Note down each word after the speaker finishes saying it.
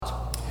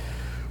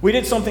We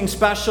did something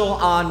special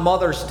on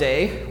Mother's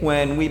Day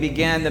when we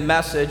began the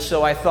message,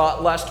 so I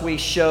thought lest we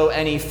show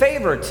any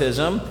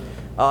favoritism,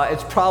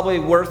 it's probably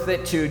worth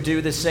it to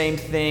do the same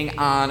thing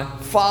on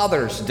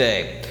Father's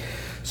Day.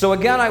 So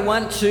again, I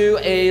went to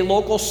a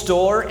local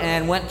store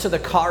and went to the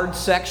card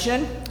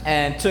section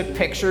and took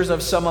pictures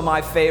of some of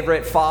my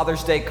favorite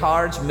Father's Day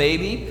cards.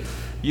 Maybe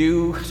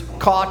your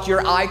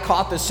eye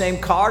caught the same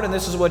card and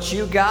this is what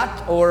you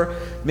got, or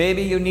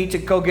maybe you need to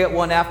go get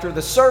one after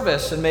the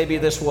service and maybe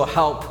this will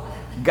help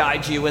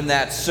guide you in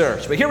that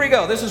search. But here we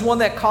go. This is one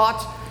that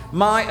caught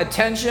my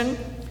attention.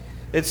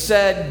 It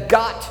said,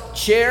 "Got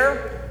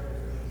chair,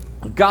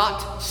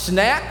 got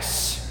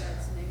snacks."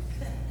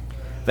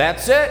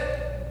 That's it.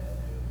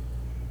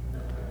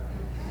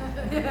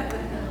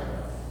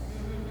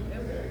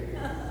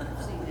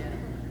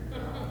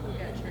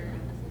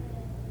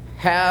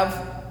 Have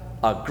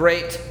a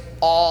great,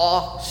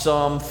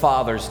 awesome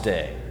Father's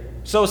Day.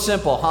 So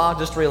simple, huh?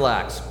 Just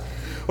relax.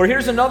 Or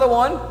here's another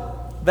one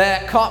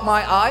that caught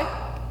my eye.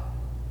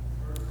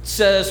 It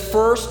says,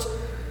 "First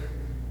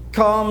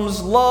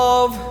comes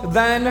love,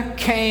 then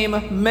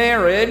came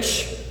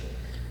marriage.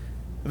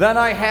 Then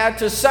I had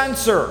to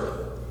censor.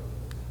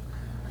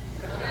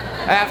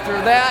 After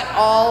that,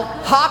 all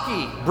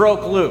hockey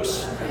broke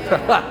loose."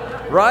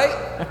 Right?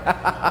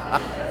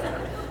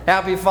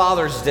 Happy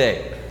Father's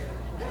Day.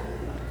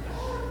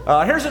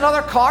 Here's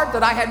another card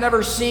that I had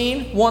never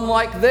seen one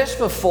like this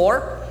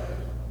before.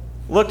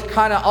 Looked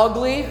kind of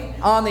ugly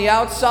on the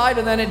outside,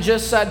 and then it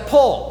just said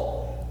pull.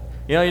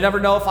 You know, you never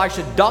know if I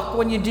should duck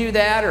when you do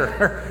that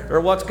or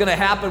what's going to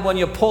happen when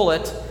you pull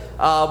it.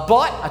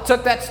 But I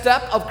took that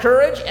step of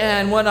courage,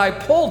 and when I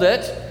pulled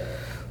it,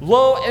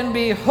 lo and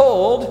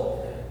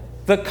behold,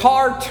 the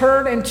card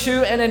turned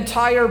into an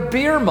entire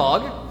beer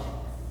mug.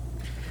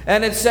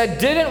 And it said,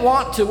 "Didn't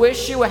want to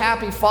wish you a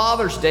happy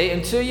Father's Day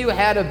until you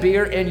had a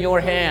beer in your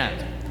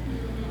hand."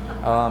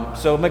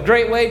 So a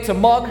great way to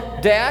mug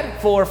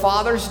Dad for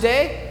Father's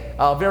Day.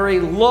 A very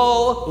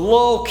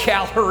low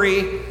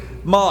calorie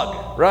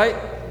mug, right?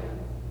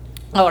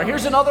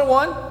 Here's another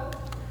one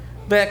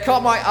that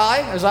caught my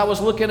eye as I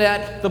was looking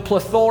at the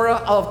plethora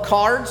of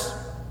cards.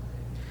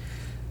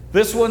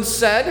 This one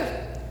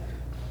said,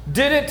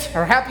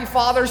 Happy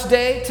Father's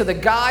Day to the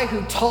guy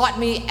who taught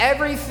me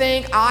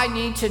everything I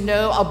need to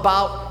know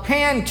about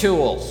hand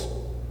tools.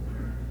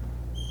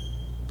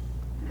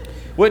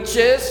 Which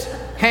is,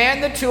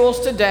 hand the tools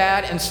to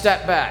Dad and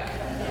step back.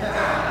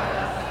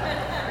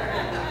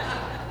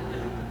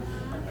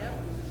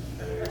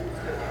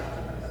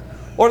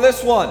 Or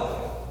this one.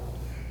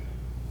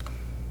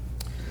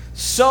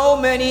 "So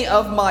many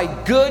of my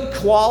good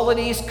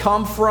qualities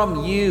come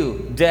from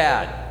you,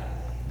 Dad."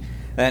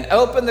 And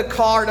open the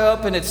card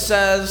up and it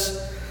says,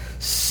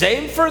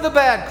 "Same for the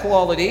bad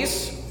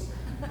qualities,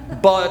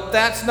 but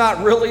that's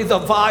not really the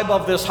vibe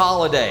of this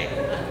holiday.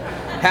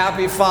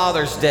 Happy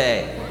Father's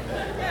Day."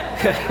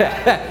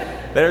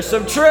 There's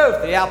some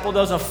truth. The apple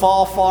doesn't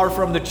fall far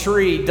from the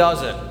tree,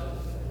 does it?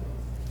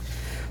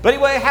 But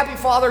anyway, happy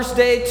Father's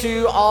Day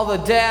to all the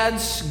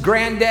dads,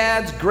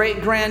 granddads,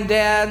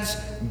 great-granddads,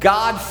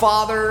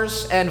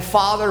 godfathers, and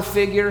father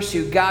figures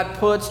who God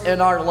puts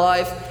in our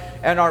life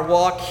and our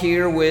walk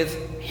here with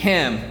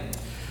Him.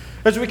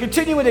 As we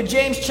continue into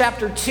James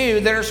chapter 2,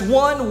 there's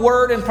one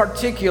word in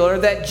particular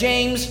that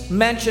James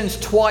mentions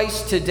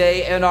twice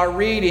today in our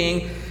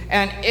reading,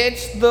 and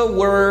it's the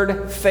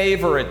word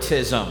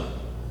favoritism.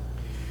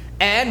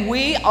 And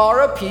we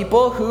are a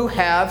people who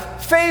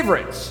have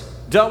favorites,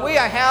 don't we?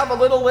 I have a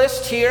little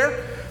list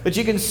here that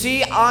you can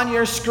see on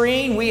your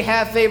screen. We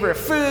have favorite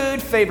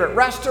food, favorite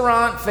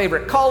restaurant,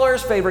 favorite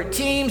colors, favorite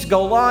teams,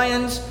 go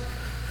Lions,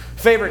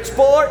 favorite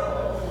sport,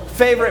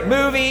 favorite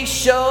movie,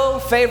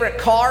 show, favorite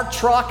car,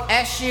 truck,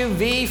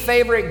 SUV,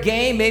 favorite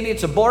game. Maybe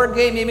it's a board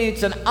game, maybe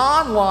it's an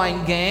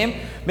online game,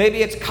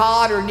 maybe it's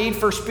COD or Need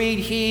for Speed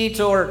Heat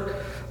or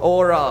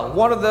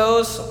one of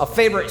those. A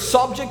favorite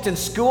subject in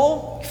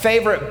school,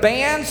 favorite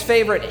bands,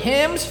 favorite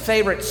hymns,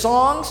 favorite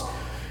songs.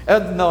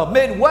 In the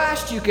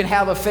Midwest, you can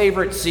have a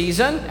favorite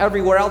season.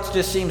 Everywhere else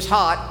just seems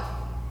hot.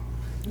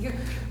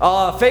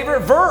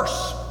 Favorite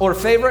verse or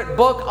favorite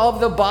book of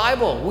the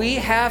Bible. We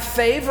have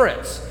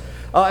favorites.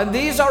 And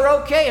these are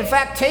okay. In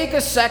fact, take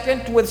a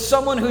second with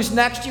someone who's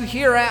next to you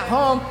here at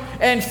home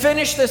and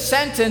finish the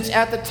sentence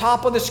at the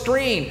top of the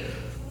screen.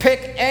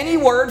 Pick any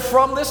word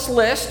from this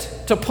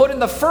list to put in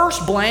the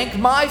first blank.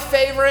 My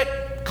favorite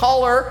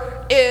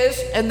color is,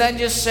 and then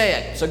just say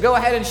it. So go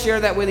ahead and share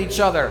that with each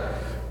other.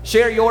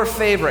 Share your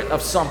favorite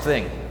of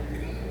something.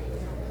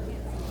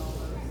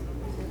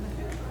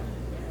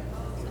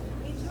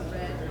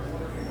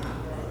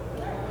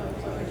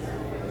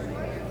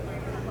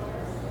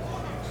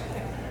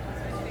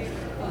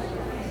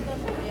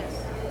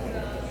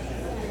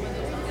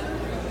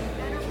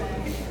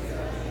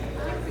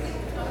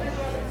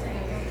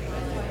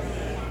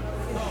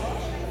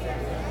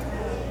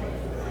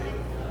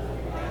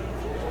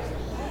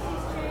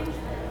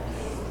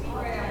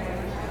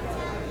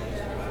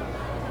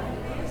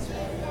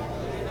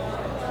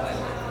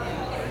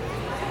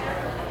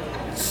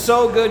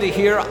 so good to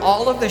hear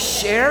all of the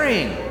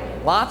sharing.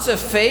 Lots of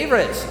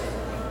favorites.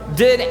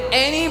 Did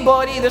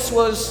anybody,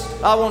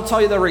 I won't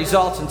tell you the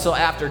results until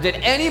after. Did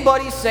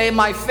anybody say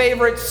my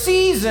favorite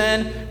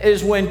season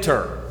is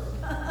winter?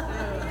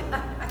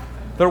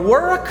 There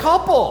were a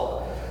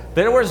couple.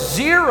 There were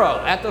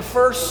 0 at the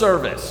first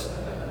service.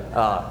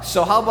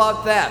 So how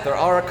about that? There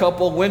are a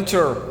couple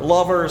winter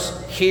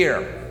lovers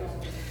here.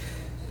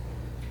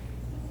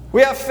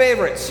 We have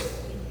favorites.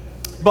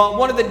 But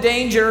one of the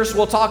dangers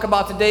we'll talk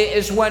about today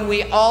is when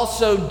we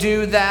also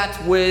do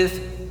that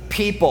with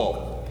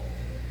people.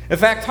 In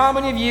fact, how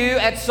many of you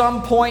at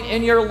some point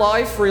in your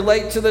life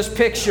relate to this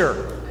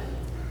picture?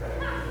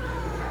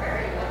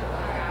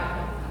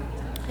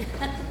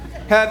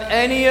 Have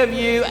any of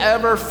you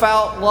ever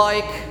felt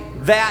like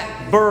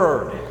that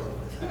bird?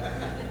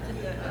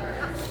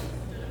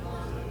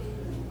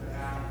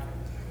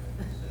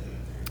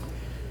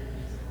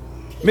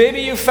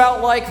 Maybe you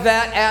felt like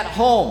that at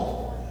home.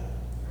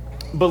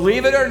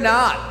 Believe it or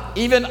not,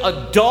 even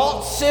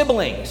adult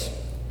siblings,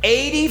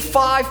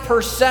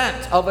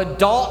 85% of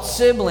adult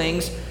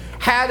siblings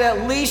had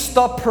at least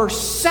the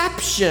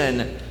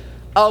perception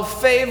of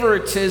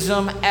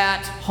favoritism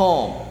at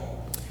home.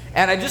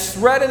 And I just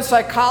read in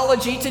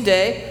Psychology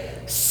Today,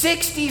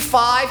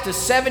 65 to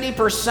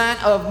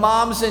 70% of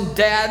moms and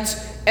dads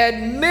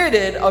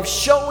admitted of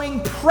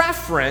showing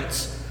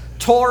preference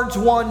towards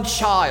one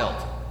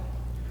child.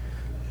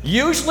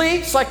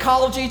 Usually,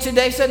 Psychology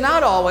Today said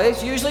not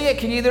always. Usually it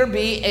can either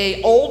be a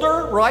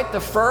older, right, the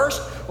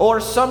first, or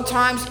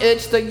sometimes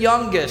it's the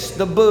youngest,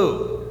 the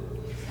boo.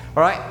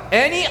 All right?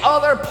 Any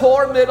other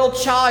poor middle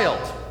child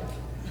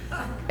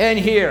in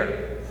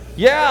here?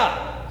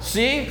 Yeah,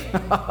 see?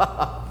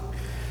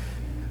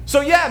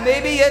 So yeah,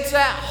 maybe it's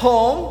at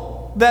home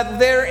that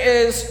there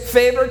is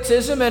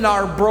favoritism in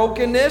our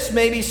brokenness.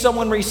 Maybe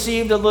someone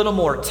received a little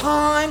more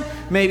time.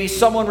 Maybe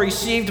someone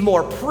received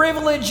more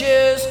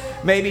privileges.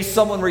 Maybe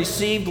someone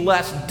received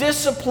less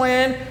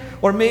discipline.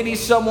 Or maybe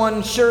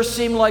someone sure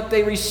seemed like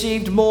they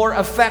received more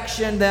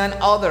affection than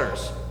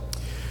others.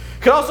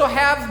 Could also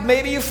have,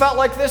 maybe you felt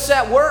like this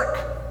at work.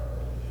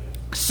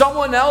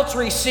 Someone else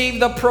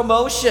received the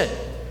promotion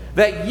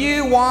that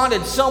you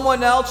wanted.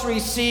 Someone else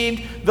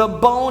received the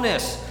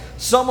bonus.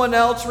 Someone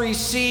else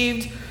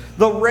received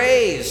the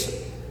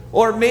raise.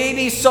 Or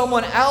maybe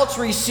someone else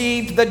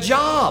received the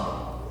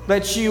job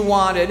that you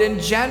wanted in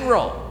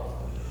general.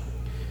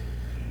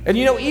 And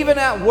you know, even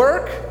at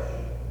work,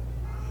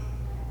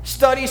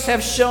 studies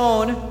have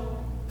shown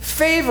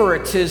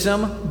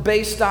favoritism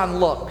based on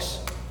looks.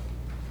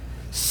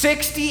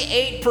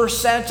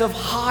 68% of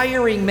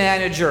hiring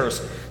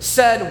managers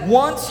said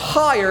once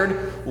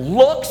hired,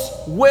 looks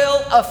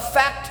will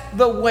affect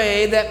the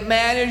way that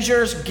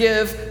managers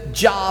give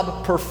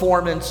job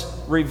performance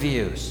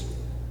reviews.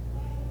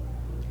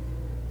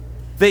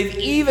 They've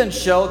even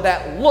showed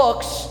that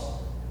looks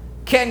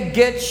can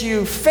get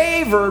you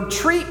favored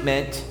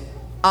treatment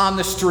on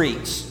the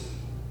streets.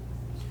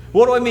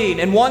 What do I mean?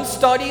 In one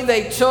study,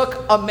 they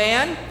took a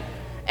man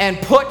and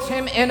put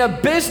him in a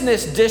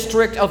business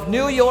district of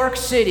New York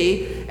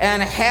City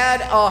and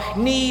had a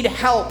need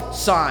help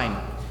sign.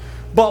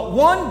 But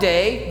one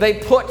day, they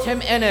put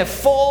him in a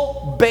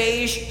full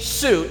beige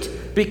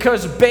suit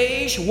because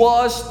beige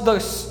was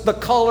the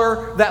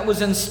color that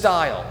was in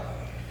style.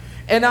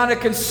 And on a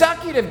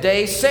consecutive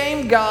day,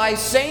 same guy,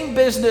 same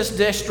business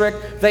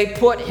district, they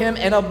put him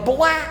in a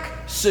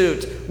black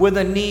suit with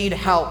a need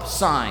help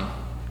sign.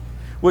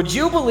 Would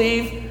you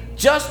believe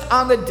just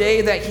on the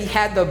day that he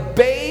had the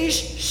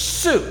beige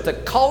suit, the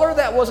color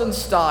that was in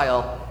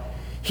style,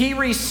 he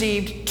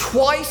received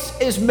twice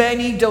as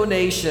many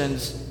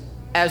donations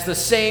as the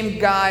same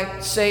guy,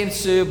 same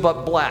suit,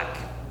 but black?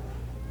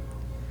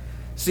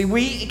 See,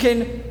 we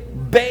can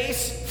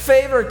base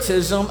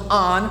favoritism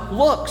on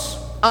looks,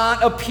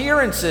 on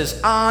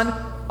appearances, on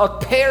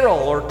apparel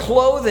or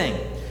clothing.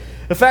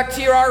 In fact,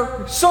 here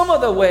are some of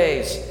the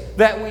ways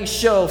that we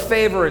show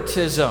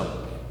favoritism.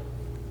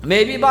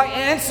 Maybe by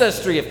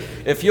ancestry,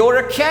 if you're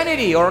a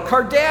Kennedy or a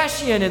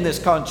Kardashian in this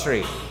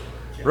country,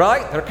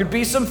 right? There could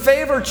be some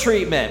favor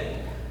treatment.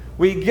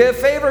 We give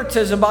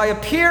favoritism by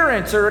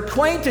appearance or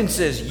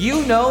acquaintances.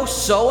 You know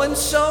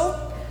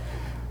so-and-so.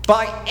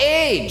 By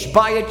age,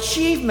 by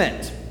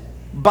achievement,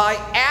 by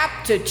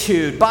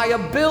aptitude, by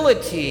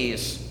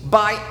abilities,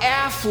 by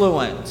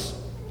affluence.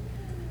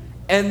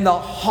 And the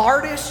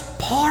hardest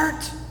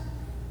part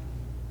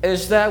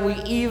is that we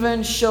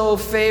even show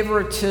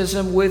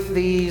favoritism with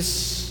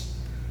these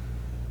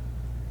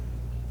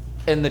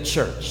in the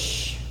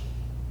church.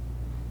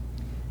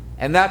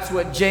 And that's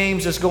what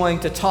James is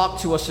going to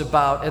talk to us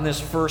about in this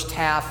first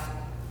half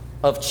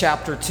of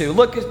chapter 2.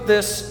 Look at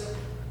this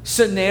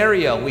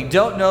scenario. We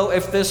don't know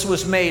if this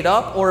was made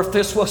up or if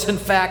this was in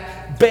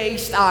fact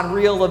based on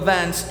real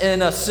events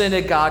in a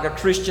synagogue, a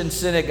Christian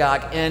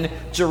synagogue in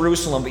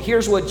Jerusalem. But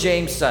here's what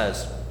James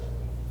says.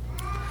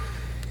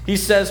 He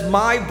says,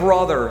 "My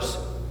brothers,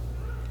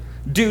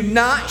 do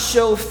not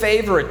show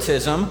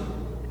favoritism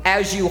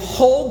as you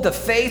hold the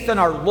faith in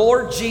our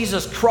Lord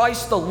Jesus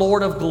Christ, the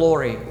Lord of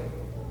glory.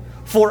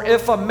 For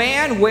if a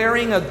man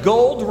wearing a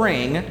gold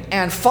ring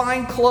and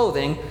fine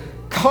clothing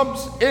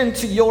comes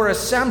into your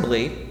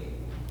assembly,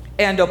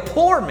 and a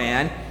poor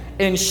man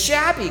in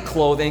shabby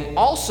clothing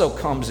also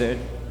comes in,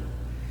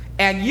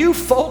 and you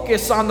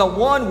focus on the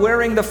one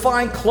wearing the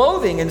fine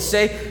clothing and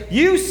say,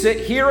 you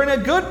sit here in a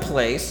good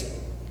place,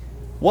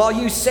 while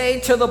you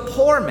say to the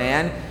poor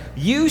man,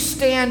 you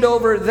stand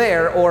over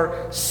there,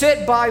 or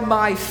sit by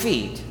my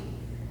feet,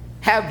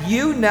 have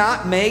you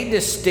not made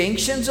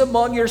distinctions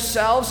among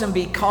yourselves and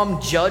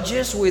become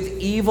judges with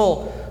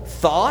evil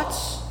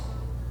thoughts?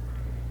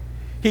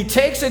 He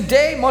takes a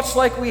day, much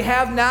like we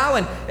have now,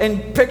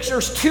 and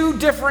pictures two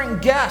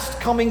different guests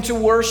coming to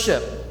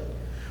worship,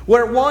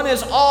 where one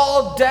is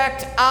all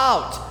decked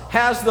out,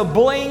 has the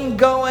bling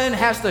going,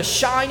 has the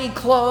shiny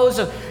clothes,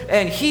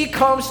 and he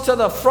comes to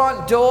the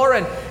front door,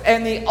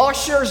 and the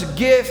ushers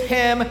give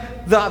him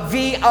the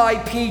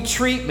VIP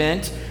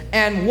treatment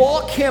and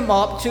walk him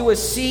up to a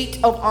seat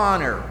of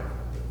honor.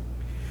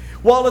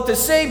 While at the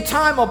same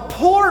time, a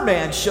poor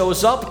man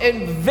shows up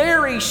in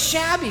very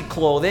shabby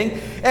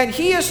clothing, and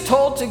he is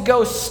told to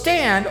go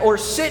stand or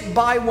sit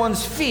by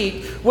one's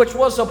feet, which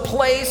was a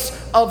place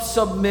of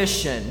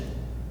submission.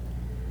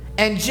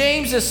 And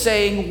James is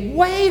saying,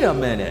 wait a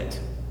minute,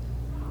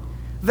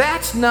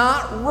 that's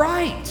not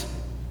right.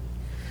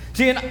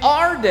 See, in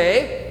our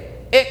day,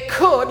 it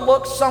could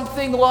look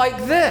something like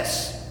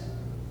this.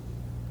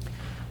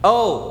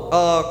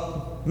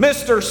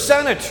 Mr.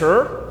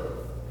 Senator,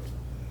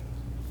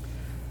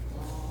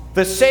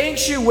 the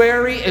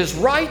sanctuary is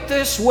right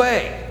this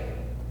way.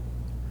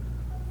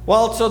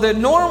 Well, to the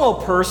normal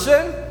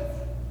person,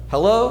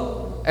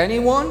 hello,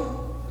 anyone?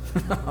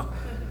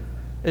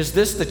 Is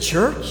this the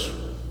church?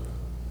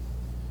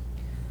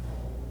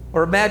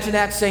 Or imagine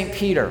at St.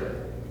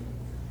 Peter.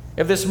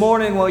 If this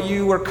morning while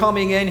you were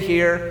coming in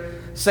here,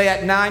 say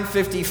at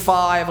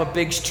 9:55, a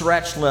big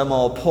stretch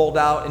limo pulled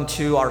out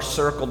into our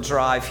Circle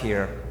Drive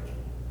here,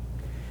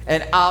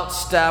 and out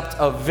stepped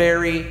a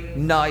very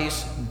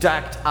nice,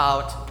 decked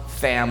out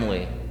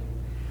family.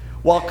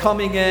 While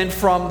coming in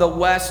from the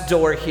west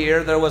door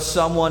here, there was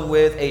someone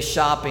with a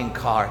shopping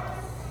cart.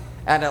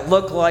 And it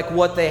looked like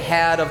what they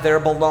had of their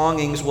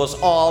belongings was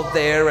all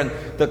there, and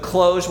the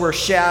clothes were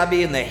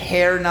shabby and the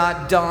hair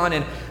not done,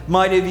 and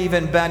might have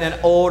even been an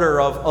odor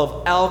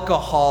of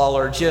alcohol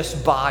or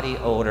just body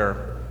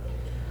odor.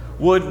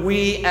 Would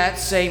we at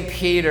St.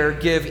 Peter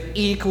give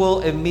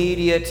equal,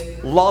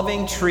 immediate,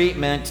 loving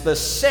treatment, the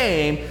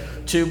same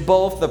to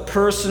both the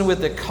person with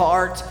the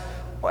cart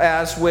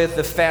as with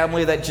the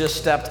family that just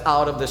stepped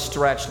out of the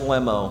stretch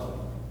limo?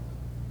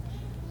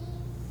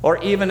 Or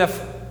even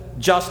if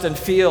Justin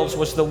Fields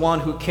was the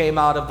one who came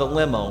out of the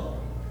limo,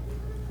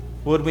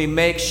 would we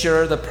make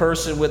sure the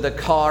person with the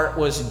cart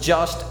was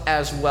just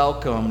as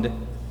welcomed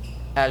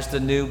as the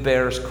new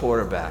Bears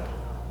quarterback?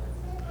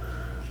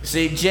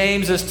 See,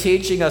 James is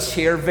teaching us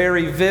here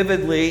very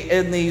vividly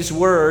in these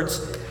words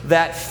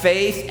that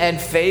faith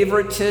and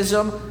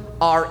favoritism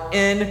are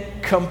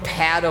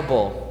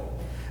incompatible.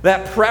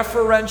 That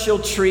preferential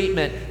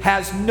treatment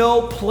has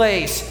no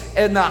place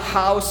in the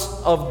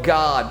house of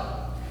God.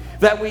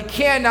 That we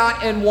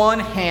cannot, in one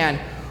hand,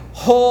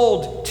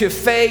 hold to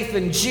faith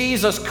in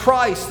Jesus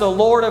Christ, the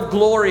Lord of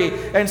glory,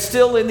 and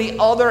still in the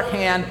other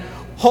hand,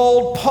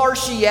 hold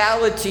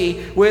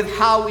partiality with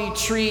how we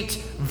treat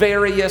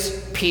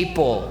various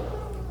people.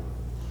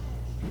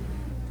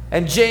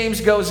 And James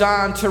goes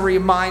on to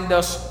remind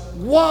us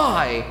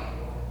why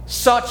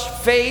such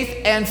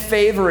faith and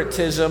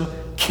favoritism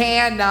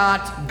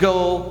cannot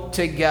go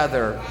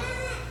together.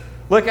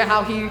 Look at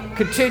how he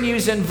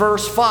continues in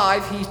verse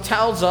 5. He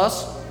tells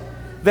us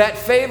that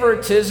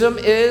favoritism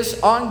is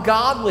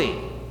ungodly,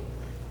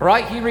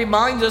 right? He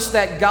reminds us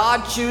that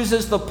God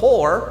chooses the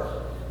poor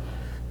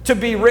to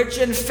be rich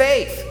in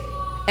faith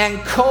and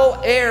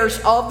co-heirs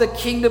of the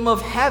kingdom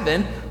of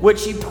heaven,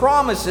 which he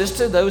promises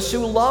to those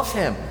who love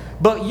him.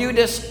 But you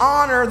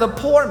dishonor the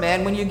poor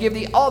man when you give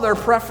the other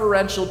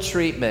preferential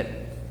treatment.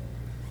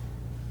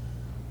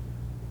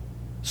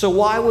 So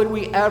why would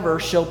we ever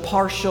show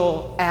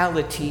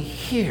partiality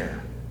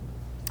here,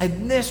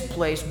 in this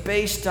place,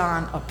 based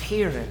on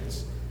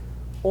appearance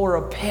or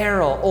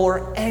apparel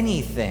or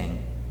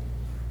anything?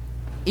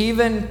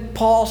 Even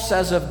Paul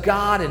says of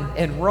God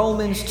in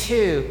Romans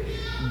 2,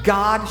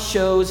 God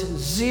shows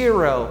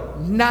zero,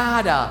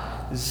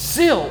 nada,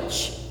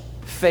 zilch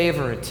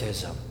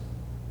favoritism.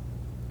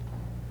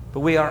 But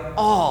we are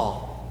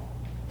all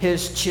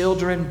his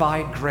children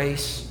by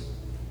grace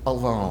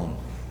alone.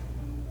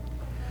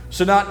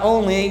 So not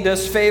only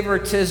does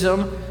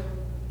favoritism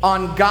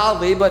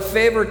ungodly, but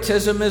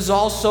favoritism is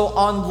also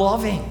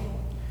unloving.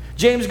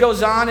 James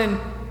goes on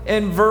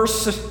in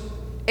verse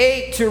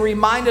 8 to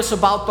remind us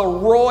about the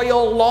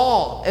royal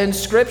law in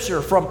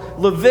Scripture from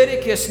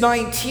Leviticus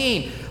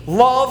 19.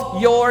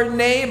 Love your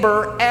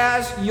neighbor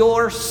as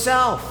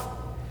yourself.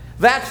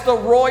 That's the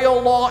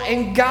royal law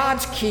in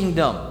God's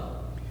kingdom.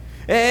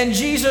 And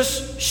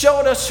Jesus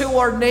showed us who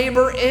our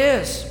neighbor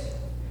is.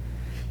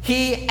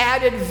 He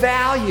added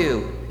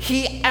value.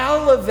 He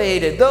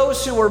elevated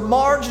those who were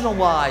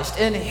marginalized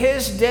in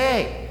his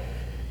day.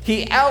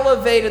 He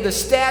elevated the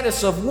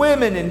status of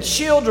women and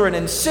children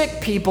and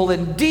sick people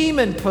and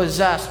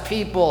demon-possessed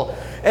people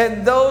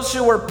and those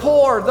who were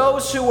poor,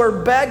 those who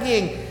were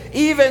begging,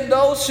 even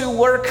those who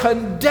were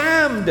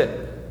condemned.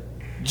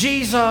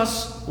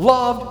 Jesus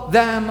loved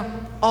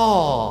them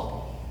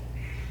all.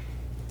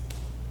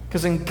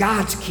 Because in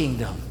God's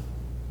kingdom,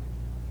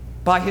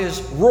 by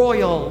his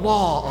royal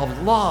law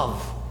of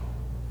love,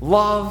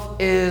 love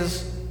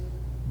is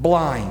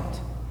blind.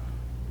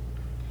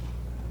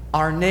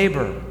 Our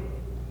neighbor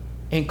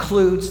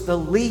includes the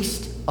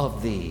least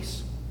of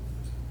these,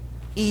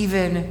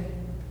 even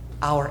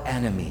our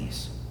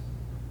enemies.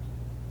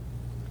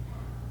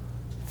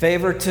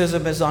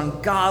 Favoritism is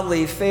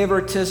ungodly.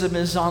 Favoritism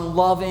is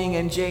unloving.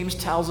 And James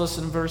tells us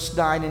in verse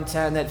 9 and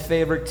 10 that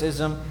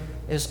favoritism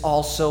is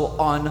also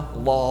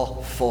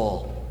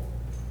unlawful,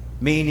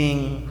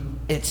 meaning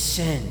it's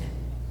sin.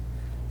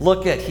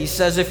 Look at, he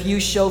says, if you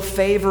show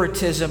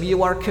favoritism,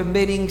 you are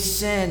committing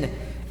sin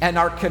and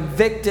are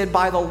convicted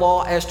by the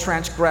law as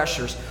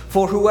transgressors.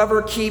 For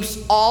whoever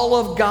keeps all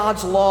of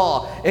God's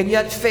law and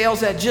yet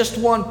fails at just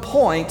one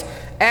point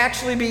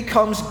actually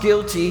becomes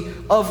guilty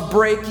of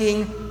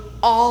breaking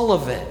all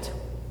of it.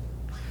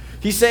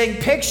 He's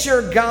saying,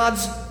 picture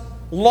God's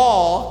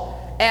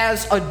law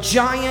as a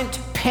giant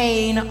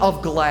pane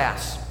of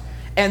glass.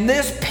 And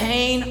this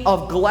pane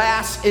of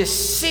glass is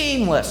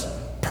seamless,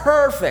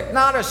 perfect,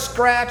 not a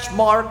scratch,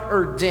 mark,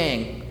 or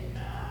ding.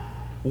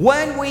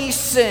 When we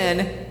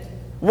sin,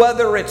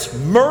 whether it's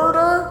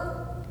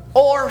murder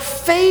or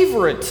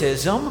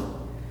favoritism,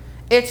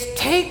 it's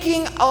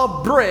taking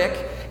a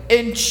brick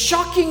and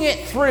chucking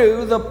it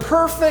through the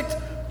perfect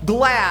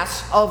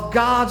glass of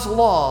God's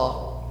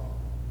law,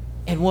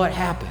 and what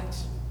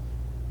happens?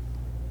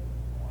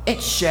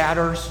 It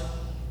shatters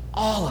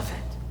all of it.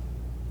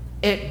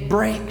 It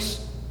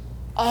breaks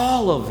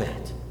all of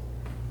it,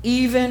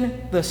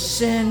 even the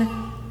sin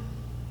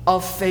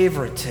of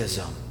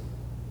favoritism.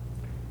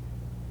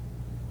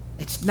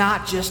 It's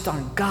not just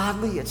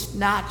ungodly, it's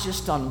not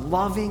just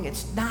unloving,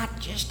 it's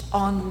not just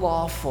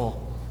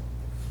unlawful.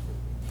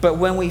 But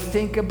when we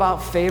think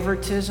about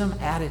favoritism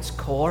at its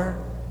core,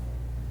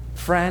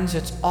 friends,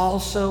 it's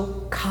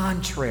also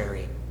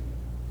contrary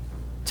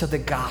to the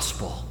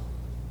gospel.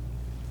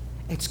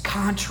 It's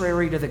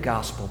contrary to the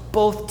gospel.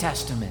 Both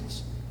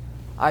testaments.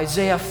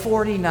 Isaiah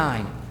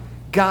 49,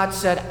 God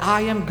said,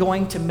 I am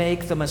going to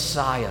make the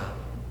Messiah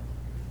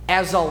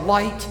as a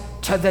light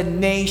to the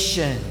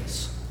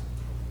nations.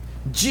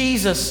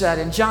 Jesus said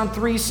in John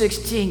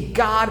 3:16,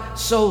 God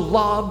so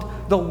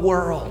loved the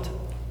world.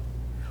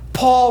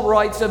 Paul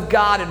writes of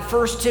God in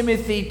 1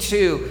 Timothy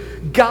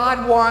 2,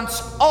 God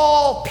wants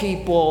all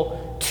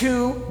people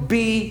to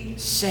be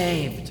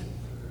saved.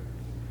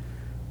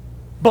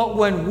 But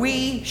when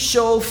we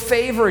show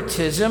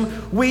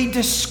favoritism, we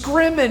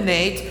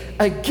discriminate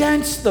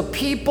against the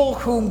people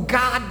whom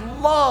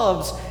God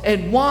loves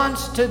and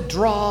wants to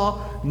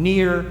draw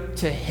near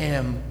to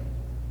him.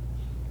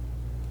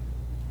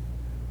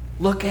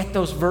 Look at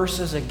those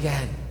verses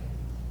again.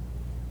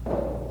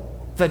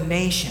 The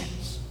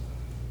nations,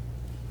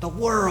 the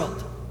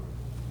world,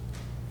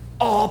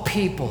 all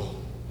people.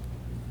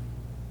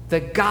 The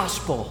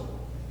gospel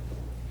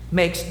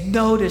makes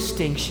no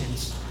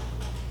distinctions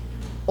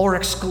or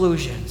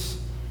exclusions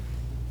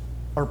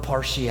or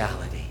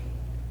partiality.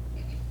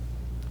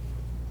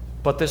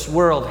 But this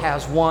world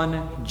has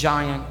one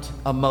giant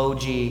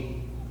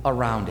emoji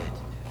around it,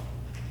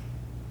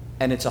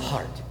 and it's a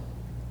heart.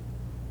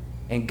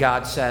 And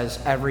God says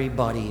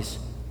everybody's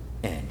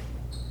in.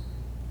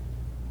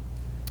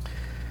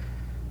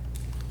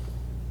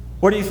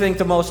 What do you think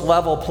the most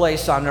level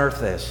place on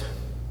earth is?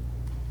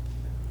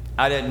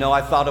 I didn't know.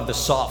 I thought of the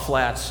Salt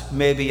Flats,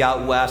 maybe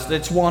out west.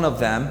 It's one of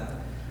them.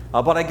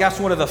 But I guess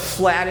one of the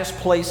flattest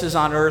places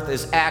on earth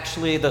is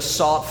actually the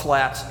Salt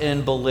Flats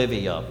in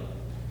Bolivia.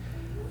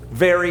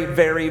 Very,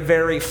 very,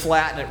 very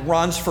flat, and it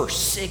runs for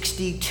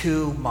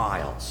 62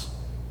 miles.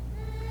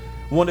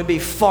 Wouldn't it be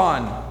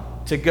fun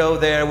to go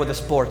there with a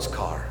sports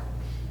car?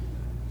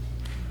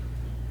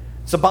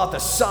 It's about the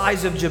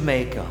size of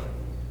Jamaica.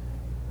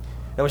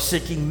 I was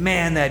thinking,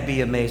 man, that'd be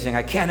amazing.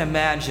 I can't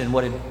imagine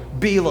what it'd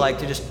be like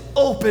to just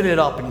open it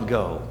up and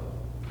go.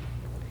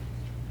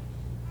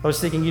 I was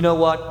thinking, you know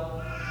what?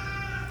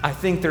 I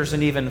think there's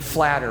an even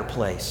flatter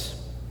place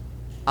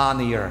on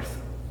the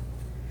earth.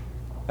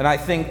 And I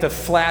think the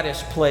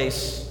flattest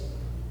place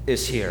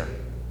is here.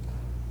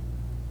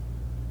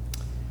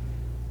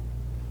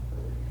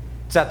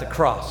 It's at the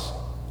cross.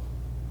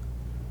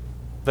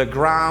 The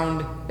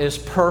ground is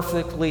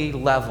perfectly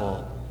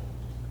level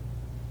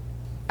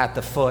at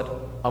the foot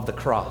of the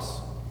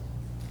cross.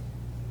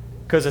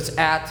 Because it's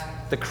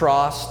at the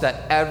cross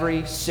that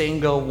every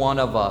single one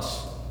of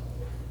us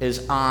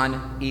is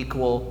on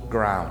equal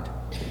ground.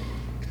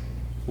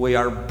 We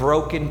are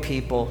broken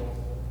people.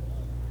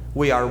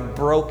 We are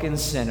broken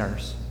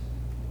sinners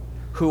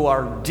who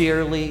are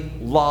dearly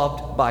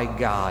loved by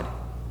God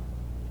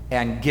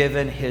and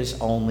given his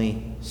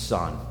only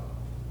Son.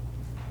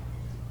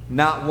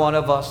 Not one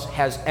of us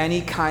has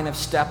any kind of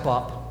step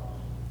up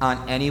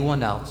on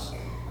anyone else,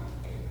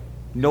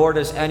 nor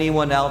does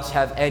anyone else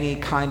have any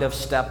kind of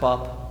step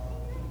up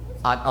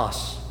on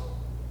us.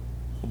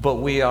 But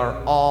we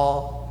are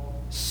all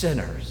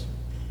sinners,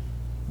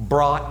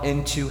 brought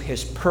into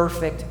his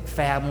perfect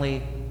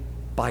family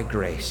by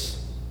grace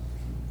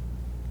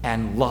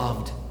and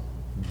loved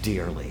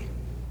dearly.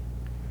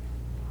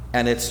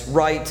 And it's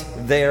right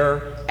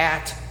there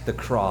at the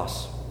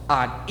cross,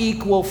 on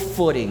equal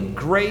footing,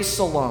 grace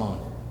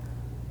alone,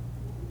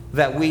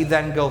 that we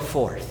then go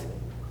forth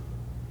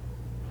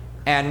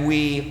and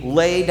we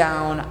lay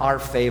down our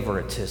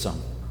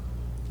favoritism.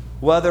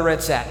 Whether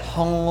it's at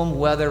home,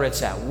 whether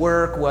it's at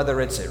work, whether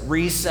it's at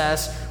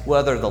recess,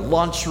 whether the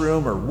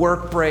lunchroom or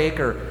work break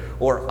or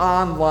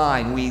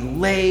online, we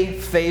lay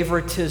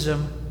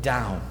favoritism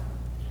down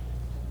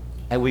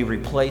and we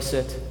replace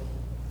it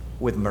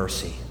with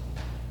mercy.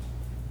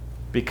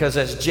 Because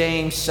as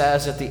James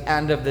says at the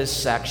end of this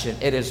section,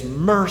 it is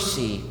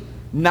mercy,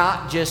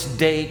 not just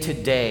day to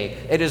day.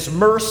 It is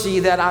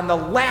mercy that on the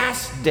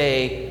last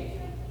day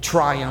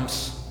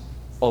triumphs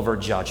over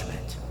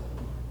judgment.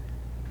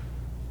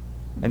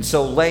 And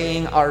so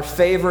laying our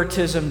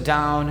favoritism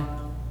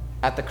down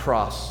at the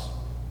cross,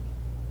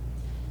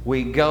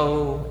 we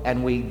go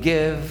and we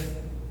give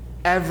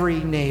every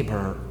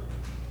neighbor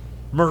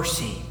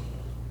mercy,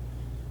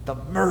 the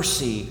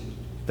mercy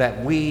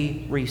that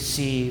we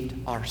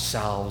received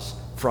ourselves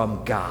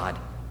from God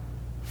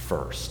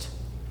first.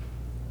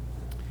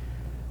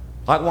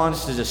 I want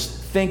us to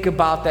just think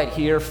about that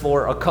here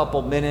for a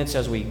couple minutes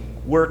as we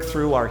work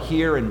through our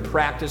hear and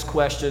practice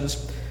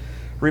questions.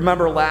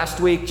 Remember last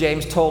week,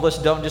 James told us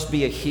don't just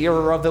be a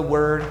hearer of the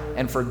word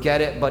and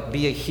forget it, but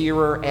be a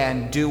hearer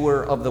and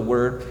doer of the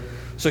word.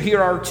 So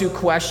here are 2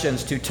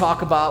 questions to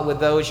talk about with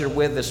those you're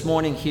with this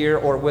morning here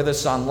or with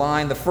us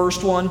online. The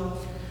first one,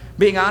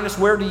 being honest,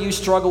 where do you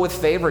struggle with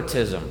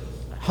favoritism?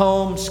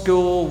 Home,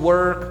 school,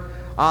 work,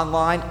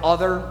 online,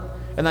 other?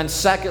 And then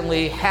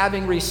secondly,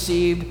 having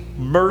received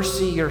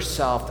mercy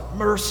yourself, the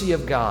mercy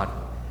of God,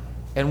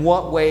 in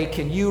what way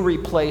can you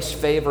replace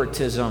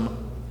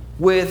favoritism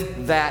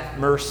with that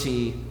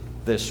mercy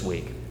this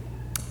week?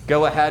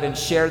 Go ahead and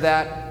share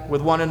that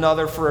with one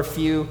another for a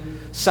few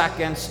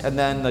seconds, and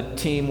then the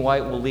team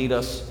White will lead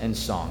us in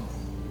song.